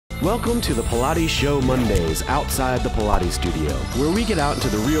Welcome to the Pilates Show Mondays outside the Pilates studio, where we get out into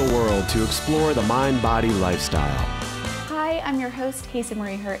the real world to explore the mind-body lifestyle. Hi, I'm your host, Casey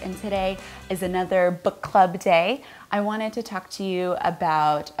Marie Hurt, and today is another book club day. I wanted to talk to you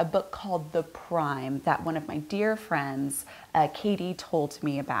about a book called The Prime that one of my dear friends, Katie, told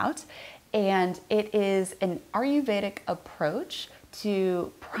me about. And it is an Ayurvedic approach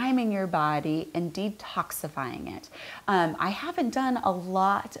to priming your body and detoxifying it. I haven't done a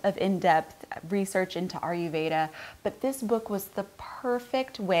lot of in-depth research into Ayurveda, but this book was the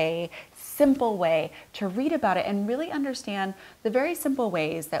perfect way, simple way to read about it and really understand the very simple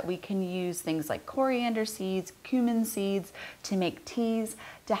ways that we can use things like coriander seeds, cumin seeds to make teas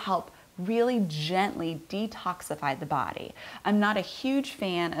to help really gently detoxify the body. I'm not a huge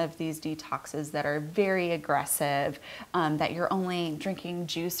fan of these detoxes that are very aggressive, that you're only drinking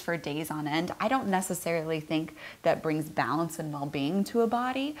juice for days on end. I don't necessarily think that brings balance and well-being to a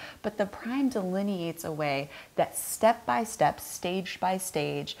body, but the Prime delineates a way that step by step, stage by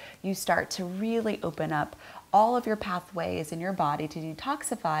stage, you start to really open up all of your pathways in your body to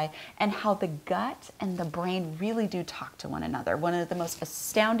detoxify, and how the gut and the brain really do talk to one another. One of the most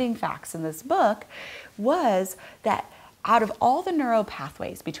astounding facts in this book was that out of all the neural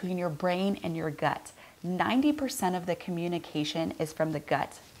pathways between your brain and your gut, 90% of the communication is from the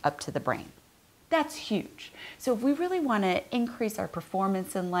gut up to the brain. That's huge. So if we really want to increase our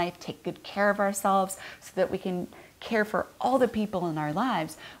performance in life, take good care of ourselves so that we can care for all the people in our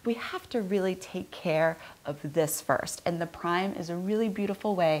lives, we have to really take care of this first. And the Prime is a really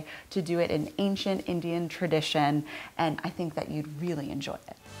beautiful way to do it in ancient Indian tradition, and I think that you'd really enjoy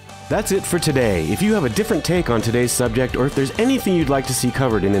it. That's it for today. If you have a different take on today's subject, or if there's anything you'd like to see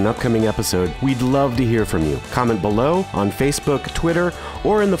covered in an upcoming episode, we'd love to hear from you. Comment below on Facebook, Twitter,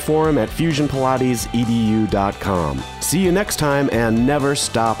 or in the forum at fusionpilatesedu.com. See you next time, and never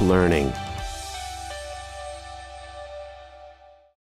stop learning.